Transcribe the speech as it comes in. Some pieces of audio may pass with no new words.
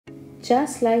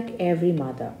Just like every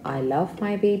mother, I love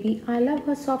my baby, I love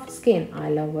her soft skin, I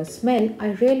love her smell.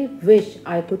 I really wish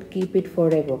I could keep it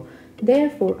forever.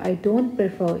 Therefore, I don't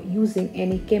prefer using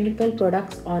any chemical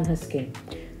products on her skin.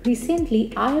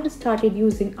 Recently, I have started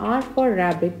using R for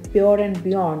Rabbit Pure and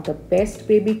Beyond, the best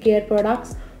baby care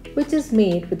products, which is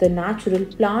made with the natural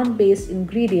plant based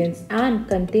ingredients and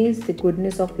contains the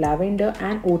goodness of lavender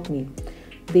and oatmeal.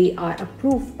 They are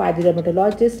approved by the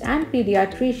dermatologists and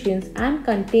pediatricians and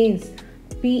contains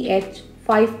pH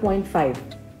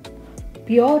 5.5.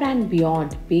 Pure and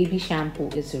Beyond Baby Shampoo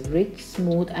is a rich,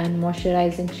 smooth, and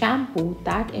moisturizing shampoo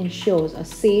that ensures a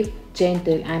safe,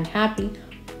 gentle, and happy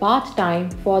bath time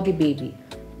for the baby.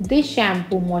 This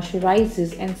shampoo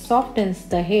moisturizes and softens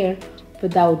the hair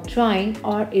without drying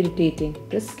or irritating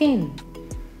the skin.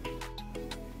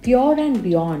 Pure and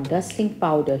Beyond Dusting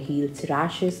Powder heals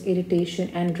rashes, irritation,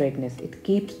 and redness. It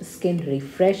keeps skin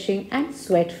refreshing and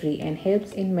sweat free and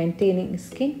helps in maintaining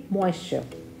skin moisture.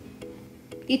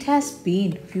 It has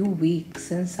been few weeks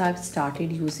since I've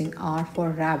started using R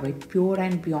for Rabbit Pure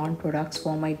and Beyond products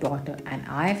for my daughter, and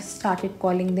I've started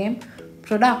calling them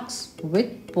products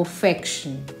with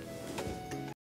perfection.